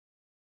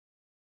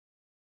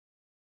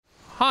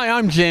Hi,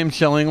 I'm James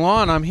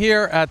Shillinglaw, and I'm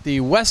here at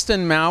the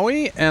Westin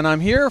Maui, and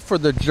I'm here for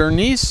the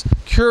Journese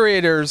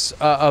Curators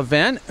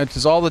event, which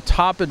is all the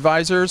top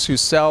advisors who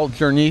sell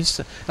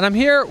Journese. And I'm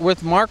here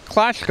with Mark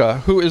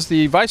Klashka, who is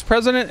the Vice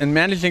President and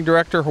Managing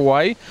Director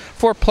Hawaii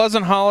for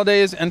Pleasant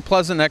Holidays and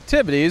Pleasant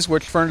Activities,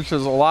 which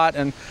furnishes a lot,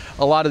 and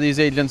a lot of these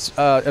agents,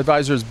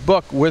 advisors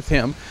book with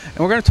him. And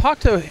we're going to talk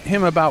to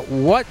him about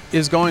what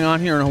is going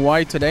on here in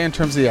Hawaii today in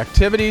terms of the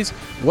activities,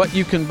 what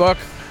you can book,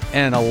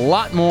 and a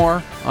lot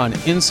more on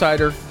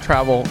Insider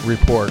Travel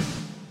Report.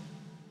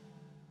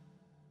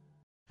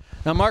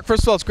 Now, Mark,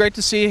 first of all, it's great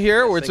to see you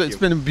here. Yes, It's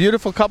been a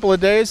beautiful couple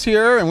of days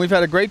here, and we've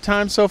had a great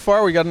time so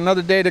far. We got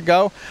another day to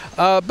go.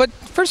 But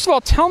first of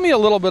all, tell me a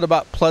little bit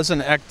about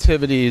Pleasant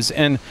Activities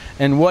and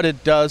what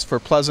it does for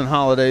Pleasant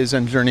Holidays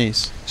and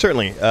Journese.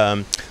 Certainly.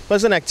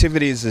 Pleasant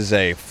Activities is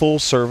a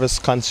full-service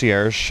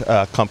concierge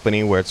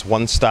company where it's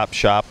one-stop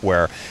shop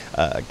where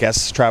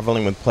guests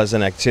traveling with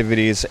Pleasant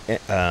Activities,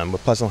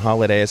 with Pleasant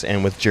Holidays,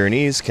 and with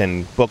Journese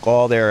can book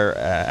all their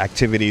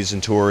activities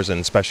and tours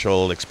and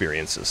special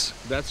experiences.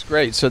 That's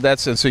great.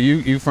 So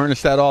you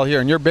furnish that all here,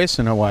 and you're based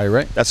in Hawaii,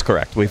 right? That's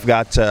correct. We've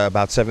got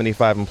about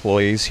 75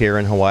 employees here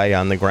in Hawaii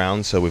on the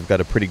ground, so we've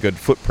got a pretty good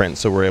footprint,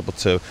 so we're able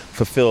to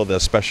fulfill the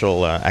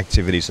special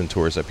activities and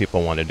tours that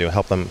people want to do,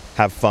 help them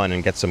have fun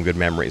and get some good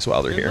memories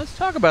while they're here. Let's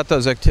talk about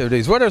those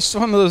activities. What are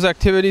some of those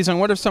activities, and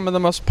what are some of the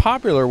most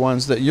popular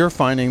ones that you're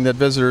finding that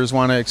visitors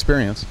want to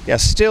experience? Yeah,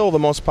 still the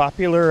most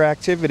popular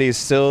activity is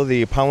still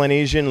the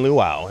Polynesian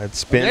luau.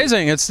 It's been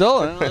amazing. It's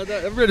still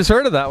everybody's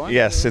heard of that one.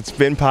 Yes, it's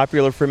been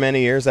popular for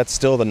many years. That's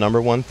still the number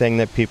one thing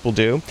that people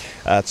do.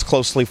 It's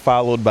closely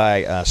followed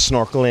by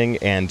snorkeling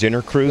and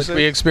dinner cruises.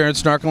 We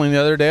experienced snorkeling the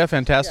other day, a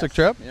fantastic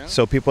trip. Yeah.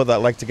 So people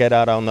that like to get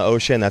out on the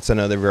ocean, that's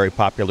another very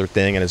popular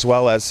thing, and as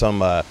well as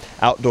some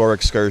outdoor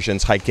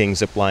excursions, hiking,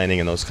 zip lining,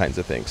 and those kinds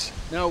of things.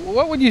 Now,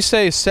 what would you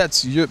say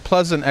sets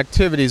Pleasant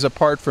Activities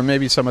apart from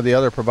maybe some of the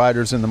other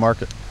providers in the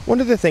market? One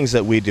of the things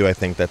that we do, I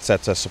think, that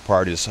sets us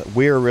apart is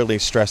we're really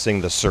stressing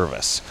the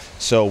service.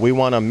 So we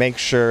want to make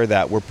sure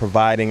that we're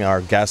providing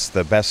our guests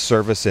the best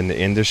service in the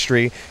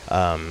industry.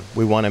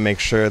 We want to make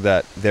sure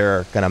that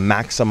they're going to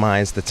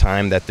maximize the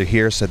time that they're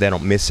here so they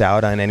don't miss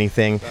out on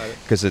anything,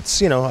 because it's,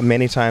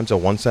 many times a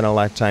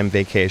once-in-a-lifetime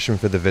vacation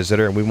for the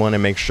visitor, and we want to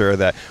make sure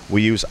that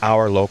we use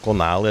our local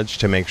knowledge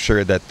to make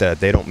sure that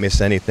they don't miss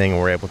anything, and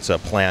we're able to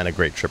plan a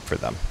great trip for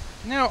them.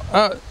 Now,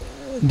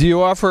 do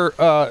you offer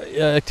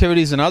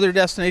activities in other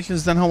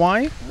destinations than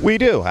Hawaii? We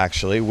do,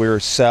 actually. We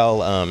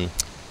sell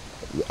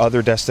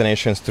other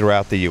destinations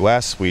throughout the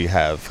U.S. We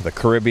have the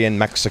Caribbean,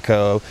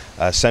 Mexico,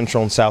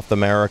 Central and South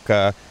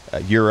America,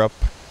 Europe.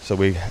 So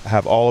we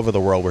have all over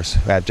the world. We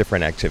have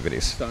different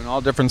activities. So, and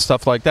all different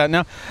stuff like that.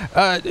 Now,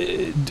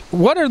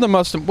 what are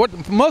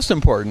most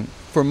important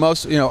for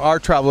most our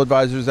travel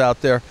advisors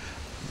out there?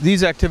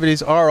 These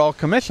activities are all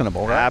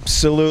commissionable, right?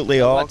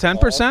 Absolutely, all 10%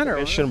 all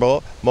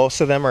commissionable.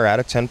 Most of them are at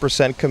a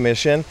 10%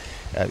 commission.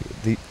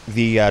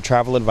 The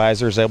travel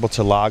advisor is able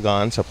to log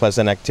on to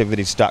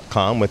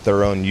pleasantactivities.com with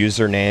their own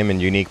username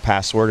and unique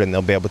password, and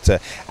they'll be able to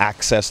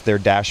access their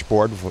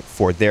dashboard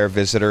for their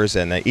visitors,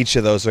 and each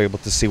of those are able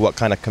to see what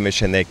kind of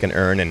commission they can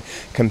earn and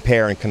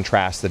compare and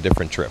contrast the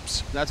different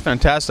trips. That's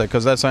fantastic,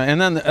 because and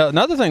then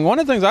another thing, one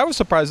of the things I was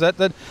surprised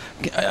that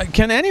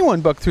can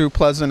anyone book through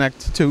Pleasant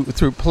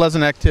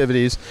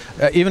Activities,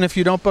 even if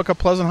you don't book a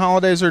Pleasant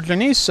Holidays or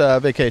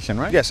Journese vacation,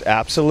 right? Yes,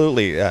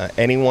 absolutely.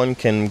 Anyone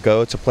can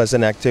go to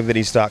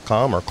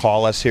pleasantactivities.com or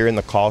call us here in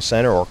the call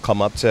center, or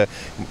come up to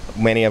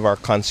many of our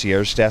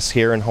concierge desks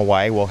here in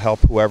Hawaii. We'll help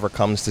whoever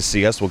comes to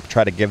see us. We'll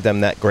try to give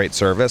them that great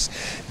service.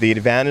 The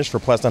advantage for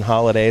Pleasant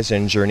Holidays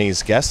and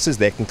Journese guests is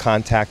they can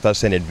contact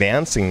us in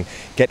advance and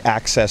get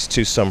access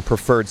to some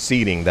preferred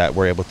seating that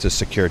we're able to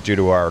secure due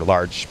to our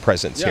large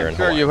presence here in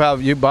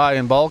Hawaii. You buy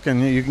in bulk,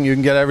 and you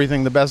can get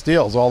everything, the best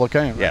deals, all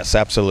okay. Right? Yes,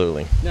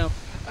 absolutely. Now,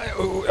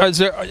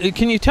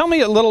 can you tell me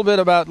a little bit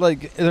about, are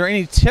there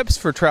any tips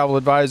for travel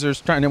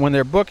advisors when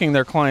they're booking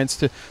their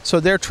clients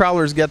so their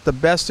travelers get the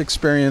best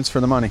experience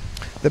for the money?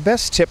 The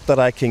best tip that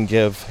I can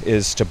give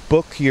is to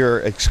book your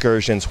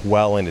excursions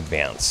well in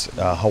advance.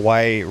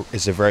 Hawaii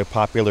is a very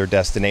popular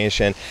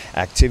destination.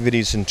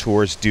 Activities and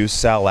tours do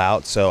sell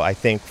out, so I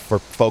think for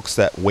folks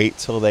that wait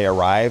till they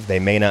arrive, they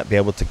may not be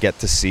able to get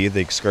to see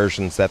the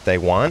excursions that they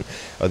want,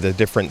 or the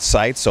different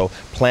sites. So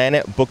plan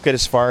it, book it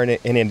as far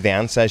in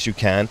advance as you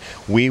can.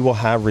 We will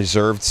have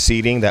reserved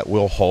seating that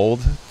we'll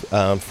hold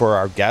for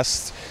our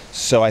guests.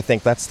 So I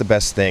think that's the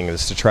best thing,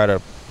 is to try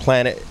to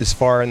plan it as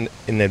far in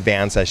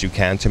advance as you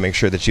can to make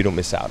sure that you don't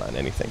miss out on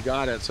anything.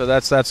 Got it. So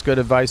that's good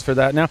advice for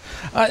that. Now,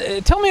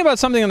 tell me about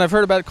something that I've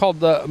heard about called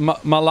the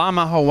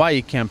Malama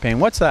Hawaii campaign.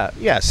 What's that?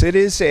 Yes, it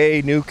is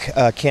a new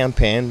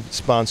campaign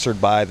sponsored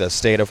by the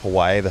state of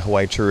Hawaii, the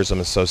Hawaii Tourism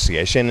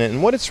Association,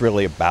 and what it's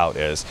really about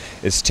is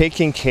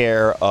taking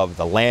care of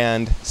the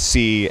land,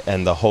 sea,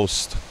 and the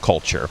host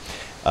culture.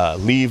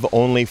 Leave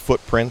only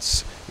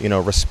footprints.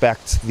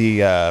 Respect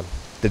the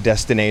the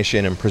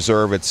destination and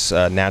preserve its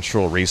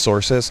natural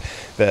resources,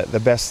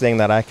 the best thing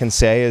that I can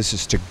say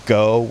is to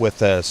go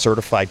with a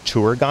certified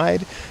tour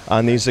guide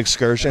on these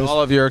excursions. And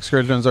all of your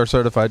excursions are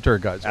certified tour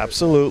guides, right?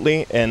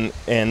 Absolutely,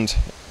 and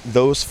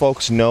those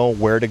folks know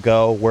where to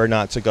go, where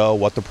not to go,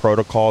 what the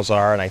protocols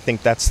are, and I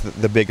think that's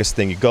the biggest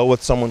thing. You go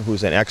with someone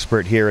who's an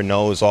expert here and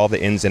knows all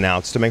the ins and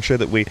outs to make sure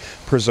that we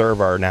preserve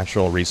our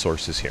natural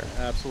resources here.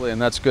 Absolutely,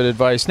 and that's good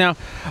advice. Now,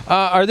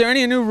 are there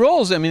any new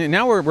rules? I mean,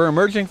 now we're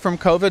emerging from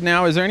COVID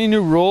now. Is there any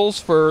new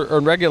rules or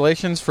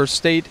regulations for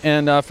state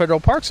and federal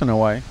parks in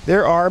Hawaii?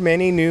 There are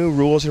many new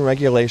rules and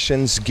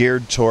regulations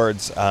geared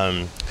towards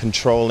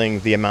controlling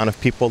the amount of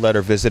people that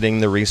are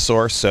visiting the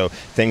resource. So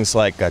things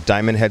like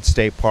Diamond Head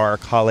State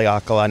Park,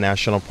 Haleakala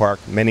National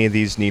Park, many of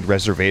these need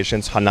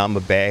reservations.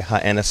 Hanauma Bay,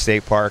 Haena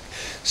State Park.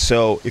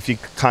 So if you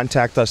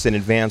contact us in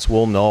advance,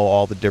 we'll know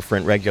all the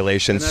different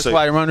regulations. And that's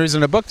why one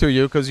reason to book through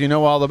you, because you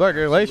know all the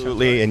regulations.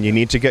 Absolutely, right? And you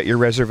need to get your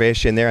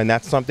reservation there, and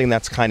that's something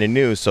that's kind of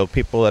new. So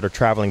people that are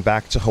traveling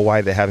back to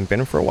Hawaii that haven't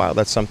been for a while,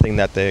 that's something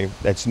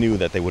that's new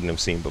that they wouldn't have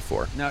seen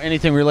before. Now,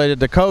 anything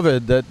related to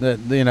COVID that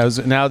you know,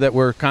 now that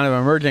we're kind of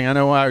emerging, I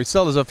know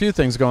still there's a few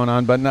things going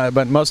on,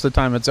 but most of the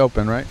time it's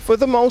open, right? For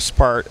the most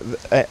part,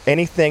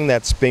 anything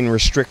that's being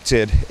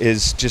restricted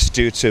is just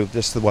due to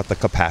just what the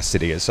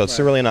capacity is. So it's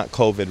really not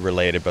COVID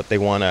related, but they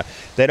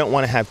don't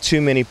want to have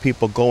too many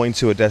people going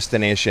to a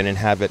destination and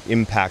have it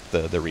impact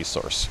the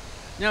resource.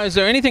 Now, is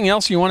there anything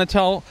else you want to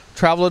tell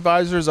travel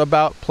advisors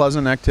about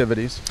Pleasant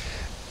Activities?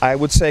 I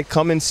would say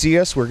come and see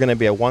us. We're going to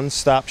be a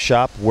one-stop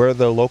shop. We're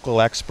the local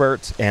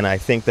experts, and I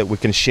think that we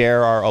can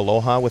share our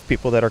aloha with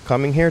people that are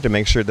coming here to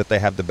make sure that they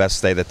have the best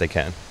stay that they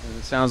can.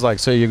 It sounds like,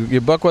 so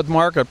you book with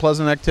Mark at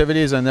Pleasant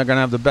Activities, and they're going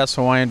to have the best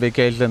Hawaiian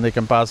vacation they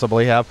can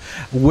possibly have.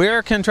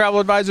 Where can travel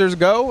advisors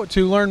go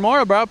to learn more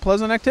about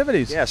Pleasant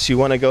Activities? Yes, you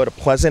want to go to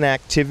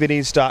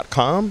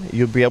pleasantactivities.com.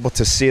 You'll be able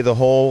to see the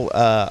whole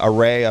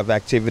array of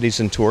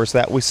activities and tours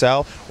that we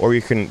sell, or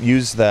you can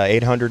use the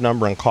 800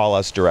 number and call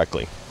us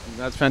directly.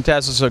 That's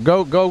fantastic. So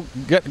go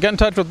get in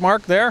touch with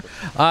Mark there.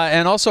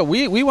 And also,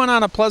 we went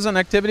on a Pleasant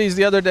Activities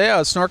the other day, a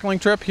snorkeling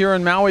trip here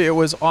in Maui. It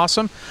was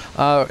awesome.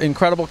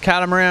 Incredible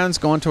catamarans,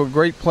 going to a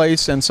great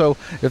place. And so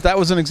if that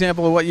was an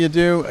example of what you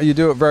do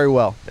it very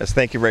well. Yes,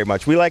 thank you very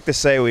much. We like to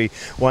say we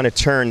want to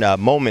turn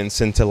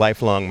moments into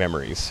lifelong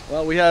memories.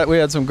 Well, we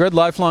had some good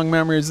lifelong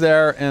memories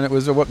there, and it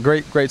was a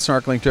great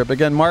snorkeling trip.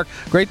 Again, Mark,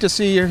 great to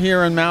see you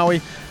here in Maui,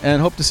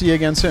 and hope to see you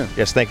again soon.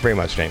 Yes, thank you very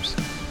much, James.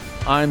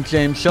 I'm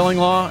James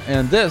Shillinglaw,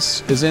 and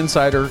this is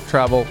Insider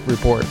Travel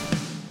Report.